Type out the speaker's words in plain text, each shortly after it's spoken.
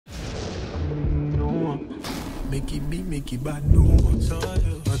Make it bad, no.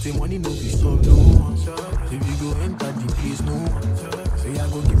 Nothing money, no be so, no. If you go enter the place, no. Say I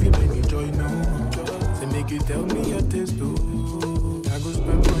go give you many joy, no. Say make you tell me your taste, no. I go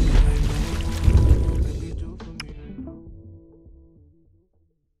spend money, I know. Baby, do for me, I know.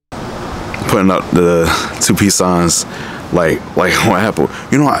 Putting up the 2 peace signs like on Apple.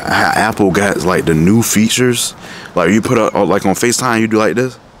 You know how Apple got like the new features? Like you put up like on FaceTime, you do like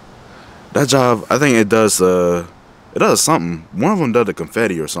this. That job, I think it does something. One of them does the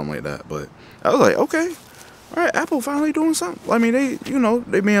confetti or something like that. But I was like, okay, all right, Apple finally doing something. I mean, they being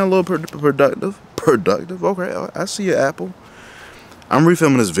a little productive. Okay, I see you, Apple. I'm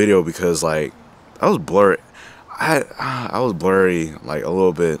refilming this video because like I was blurry. I was blurry like a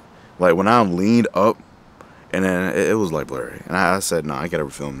little bit. Like when I leaned up, and then it was like blurry. And I said, no, I gotta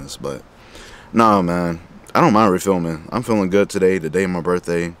refilm this. But no, man, I don't mind refilming. I'm feeling good today, the day of my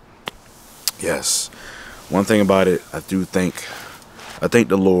birthday. Yes. One thing about it, I thank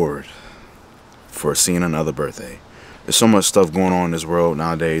the Lord for seeing another birthday. There's so much stuff going on in this world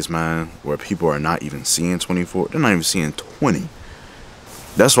nowadays, man, where people are not even seeing 24. They're not even seeing 20.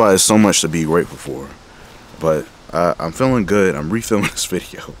 That's why there's so much to be grateful for. But I'm feeling good. I'm refilming this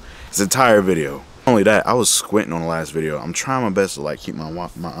video. This entire video. Not only that, I was squinting on the last video. I'm trying my best to like keep my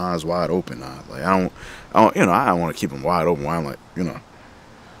eyes wide open now. Like I don't want to keep them wide open while I'm like,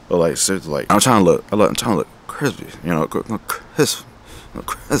 but like seriously, like I'm trying to look crispy, crisp.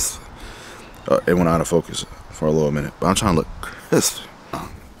 It went out of focus for a little minute, but I'm trying to look crisp.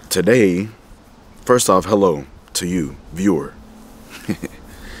 Today, first off, hello to you, viewer.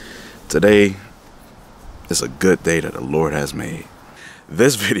 Today is a good day that the Lord has made.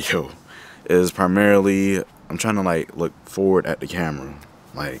 This video is primarily, I'm trying to like look forward at the camera.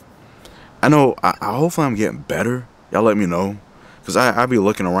 Like, I know, hopefully I'm getting better. Y'all let me know. Because I be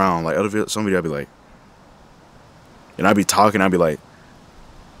looking around, like some video I'll be like, and I'll be talking, I'll be like,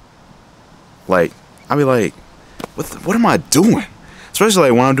 what am I doing? Especially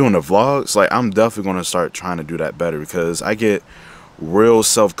like when I'm doing the vlogs, like I'm definitely going to start trying to do that better because I get real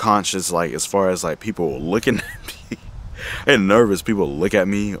self-conscious, like as far as like people looking at me. I get nervous people look at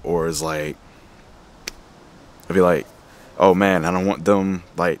me, or it's like, I'll be like, oh man, I don't want them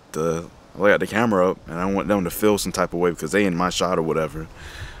like to look at the camera up, and I don't want them to feel some type of way because they in my shot or whatever.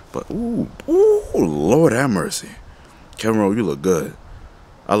 But ooh, Lord have mercy, Kevin Rowe, you look good.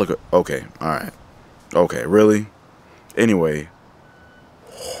 I look okay. All right, okay, really. Anyway,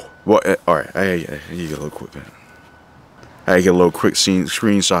 well, all right. I get a little quick. I get a little quick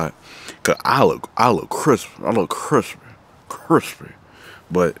screenshot, cause I look crisp. I look crispy.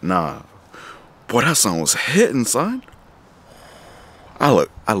 But nah, boy, that song was hitting, son. I look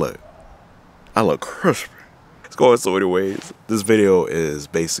crispy. It's going so many ways. This video is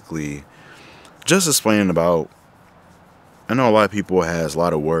basically just explaining about, I know a lot of people has a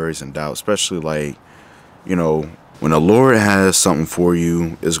lot of worries and doubts, especially like, when the Lord has something for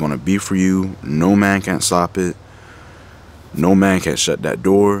you, it's going to be for you. No man can stop it. No man can shut that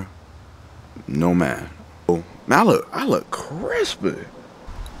door. No man. Oh, man, I look crispy.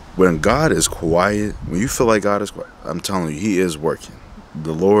 When God is quiet, when you feel like God is quiet, I'm telling you, he is working.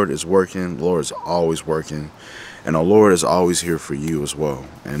 The Lord is working. The Lord is always working. And the Lord is always here for you as well.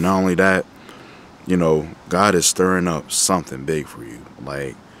 And not only that, God is stirring up something big for you.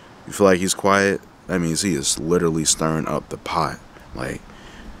 Like, you feel like he's quiet, that means he is literally stirring up the pot. Like,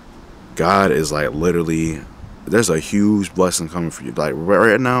 God is like literally, there's a huge blessing coming for you. Like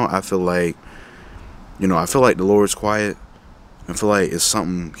right now, I feel like, I feel like the Lord's quiet. I feel like it's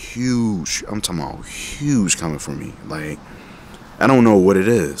something huge. I'm talking about huge coming for me. Like, I don't know what it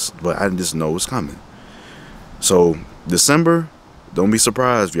is, but I just know it's coming. So December, don't be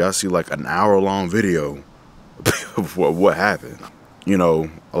surprised if y'all see like an hour-long video of what happened. A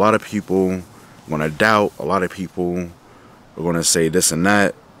lot of people want to doubt. A lot of people are going to say this and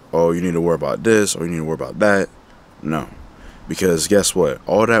that. Oh, you need to worry about this, or you need to worry about that. No. Because guess what?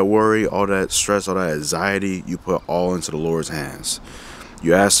 All that worry, all that stress, all that anxiety, you put all into the Lord's hands.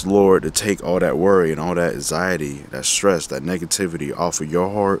 You ask the Lord to take all that worry and all that anxiety, that stress, that negativity off of your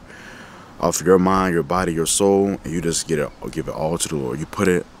heart, off of your mind, your body, your soul, and you just give it all to the Lord. You put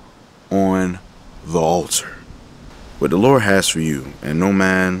it on the altar. What the Lord has for you, and no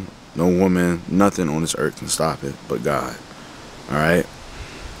man, no woman, nothing on this earth can stop it but God. All right?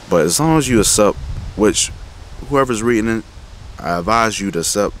 But as long as you accept, which whoever's reading it, I advise you to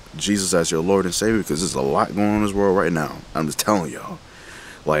accept Jesus as your Lord and Savior, because there's a lot going on in this world right now. I'm just telling y'all.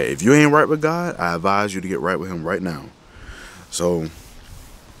 Like, if you ain't right with God, I advise you to get right with him right now. So,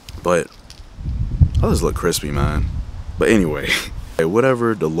 but I just look crispy, man. But anyway,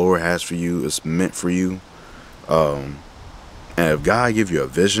 whatever the Lord has for you is meant for you. And if God give you a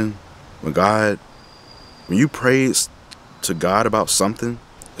vision, when you pray to God about something,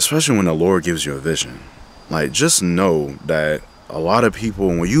 especially when the Lord gives you a vision, like, just know that a lot of people,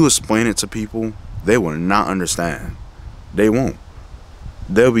 when you explain it to people, they will not understand. They won't.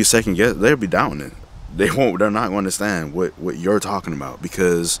 They'll be second guess. They'll be doubting it. They're not going to understand what you're talking about,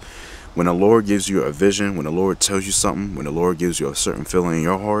 because when the Lord gives you a vision, when the Lord tells you something, when the Lord gives you a certain feeling in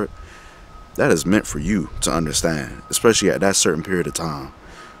your heart, that is meant for you to understand, especially at that certain period of time.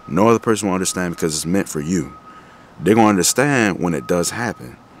 No other person will understand, because it's meant for you. They're going to understand when it does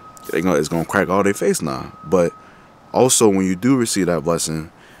happen. It's going to crack all their face now. But also, when you do receive that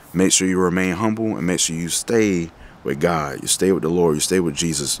blessing, make sure you remain humble, and make sure you stay with God. You stay with the Lord. You stay with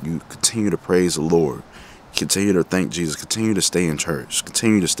Jesus. You continue to praise the Lord. Continue to thank Jesus. Continue to stay in church.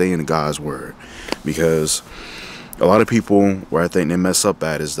 Continue to stay in God's word. Because a lot of people, where I think they mess up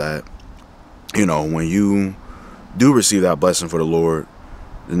at, is that, when you do receive that blessing for the Lord,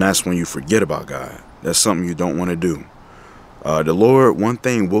 then that's when you forget about God. That's something you don't want to do. The Lord, one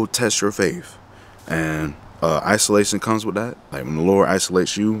thing, will test your faith. And isolation comes with that. Like, when the Lord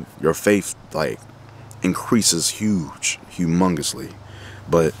isolates you, your faith, like, increases humongously.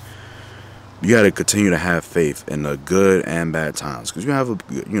 But you got to continue to have faith in the good and bad times, because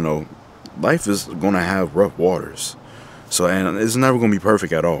life is going to have rough waters. So, and it's never going to be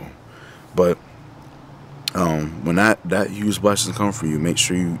perfect at all. But when that huge blessing comes for you, make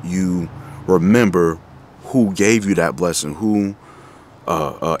sure you remember who gave you that blessing, who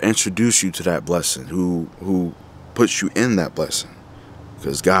introduced you to that blessing, who put you in that blessing,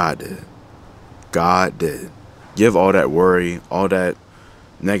 because God did. God did. Give all that worry, all that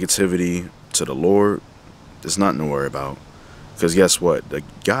negativity to the Lord. There's nothing to worry about, because guess what?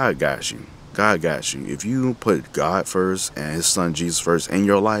 God got you. God got you. If you put God first and His Son Jesus first in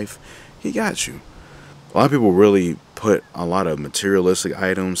your life, He got you. A lot of people really put a lot of materialistic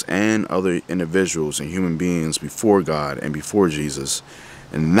items and other individuals and human beings before God and before Jesus,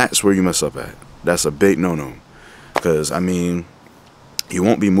 and that's where you mess up at. That's a big no-no, because you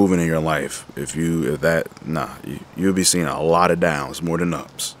won't be moving in your life you'll be seeing a lot of downs more than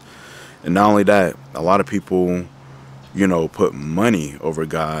ups. And not only that, a lot of people, put money over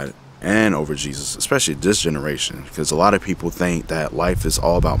God and over Jesus, especially this generation, because a lot of people think that life is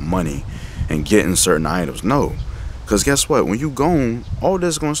all about money and getting certain items. No, because guess what? When you gone, all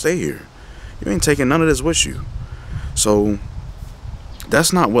this is going to stay here. You ain't taking none of this with you. So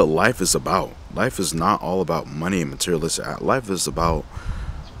that's not what life is about. Life is not all about money and materialistic. Life is about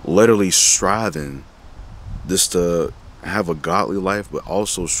literally striving just to have a godly life, but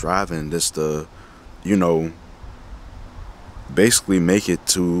also striving just to, basically make it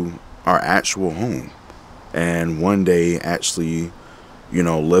to our actual home, and one day actually,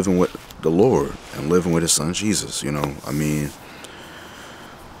 living with the Lord and living with His Son Jesus.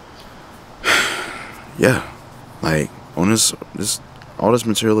 Yeah, like, on this all this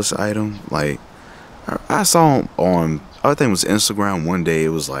materialistic item, like, I saw on, I think it was Instagram one day, it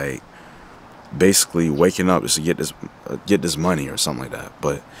was like basically waking up just to get this money or something like that.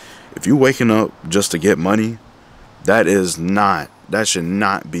 But if you waking up just to get money, that should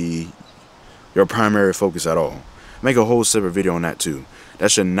not be your primary focus at all. Make a whole separate video on that too.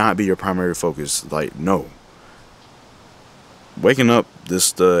 That should not be your primary focus. Like, no. Waking up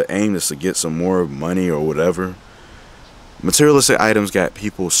just the aim is to get some more money or whatever. Materialistic items got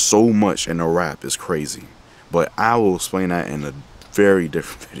people so much in a rap, it's crazy. But I will explain that in a very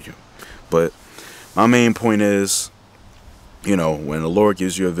different video. But my main point is, when the Lord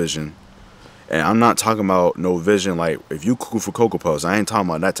gives you a vision, and I'm not talking about no vision like if you cuckoo for Cocoa Puffs, I ain't talking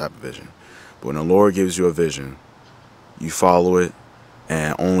about that type of vision. But when the Lord gives you a vision, you follow it,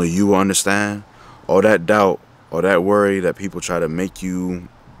 and only you will understand. All that doubt, all that worry that people try to make you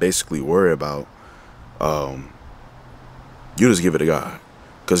basically worry about, you just give it to God.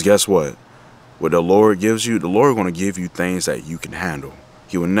 Because guess what? What the Lord gives you, the Lord going to give you things that you can handle.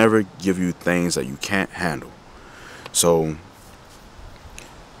 He will never give you things that you can't handle. So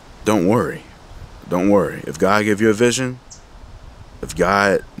don't worry. Don't worry. If God give you a vision, if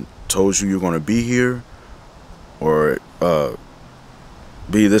God told you you're going to be here or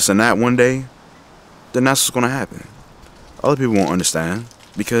be this and that one day, then that's what's going to happen. Other people won't understand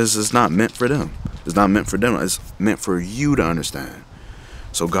because it's not meant for them. It's not meant for them. It's meant for you to understand.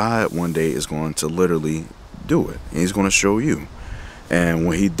 So God one day is going to literally do it. And He's going to show you. And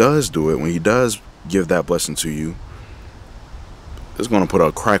when He does do it, when He does give that blessing to you, it's going to put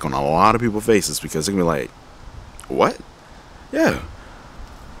a crack on a lot of people's faces, because they're going to be like, what? Yeah.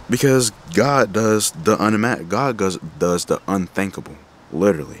 Because God does the unimaginable. God does the unthinkable.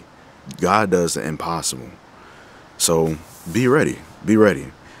 Literally. God does the impossible. So be ready. Be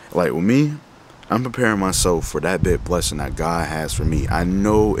ready. Like with me, I'm preparing myself for that big blessing that God has for me. I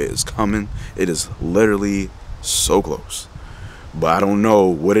know it is coming. It is literally so close. But I don't know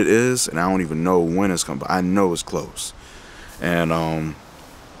what it is, and I don't even know when it's coming. But I know it's close. And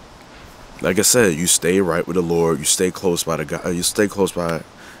like I said, you stay right with the Lord. You stay close by the God. Stay close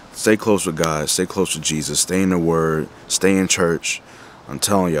with God. Stay close with Jesus. Stay in the Word. Stay in church. I'm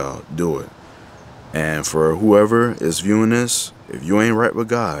telling y'all, do it. And for whoever is viewing this, if you ain't right with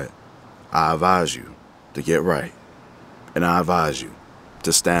God, I advise you to get right. And I advise you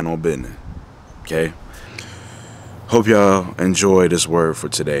to stand on business. Okay? Hope y'all enjoy this word for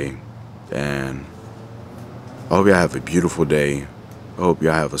today. And I hope y'all have a beautiful day. I hope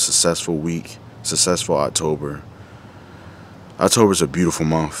y'all have a successful week, successful October. October's a beautiful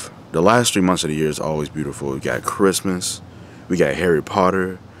month. The last 3 months of the year is always beautiful. We got Christmas. We got Harry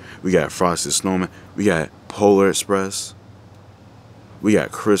Potter. We got Frosty Snowman. We got Polar Express. We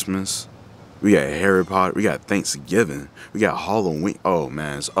got Christmas. We got Harry Potter. We got Thanksgiving. We got Halloween. Oh,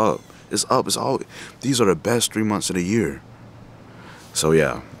 man, it's up. It's up. It's all. These are the best 3 months of the year. So,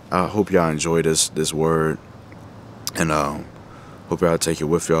 yeah, I hope y'all enjoy this word. And hope y'all take it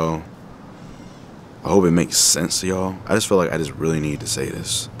with y'all. I hope it makes sense to y'all. I just feel like I just really need to say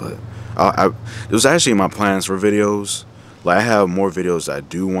this. But it was actually in my plans for videos. Like, I have more videos that I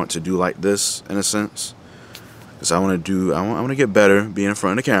do want to do like this, in a sense. Because I want to get better being in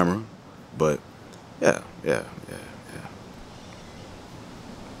front of the camera. But, yeah.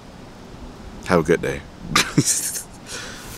 Have a good day.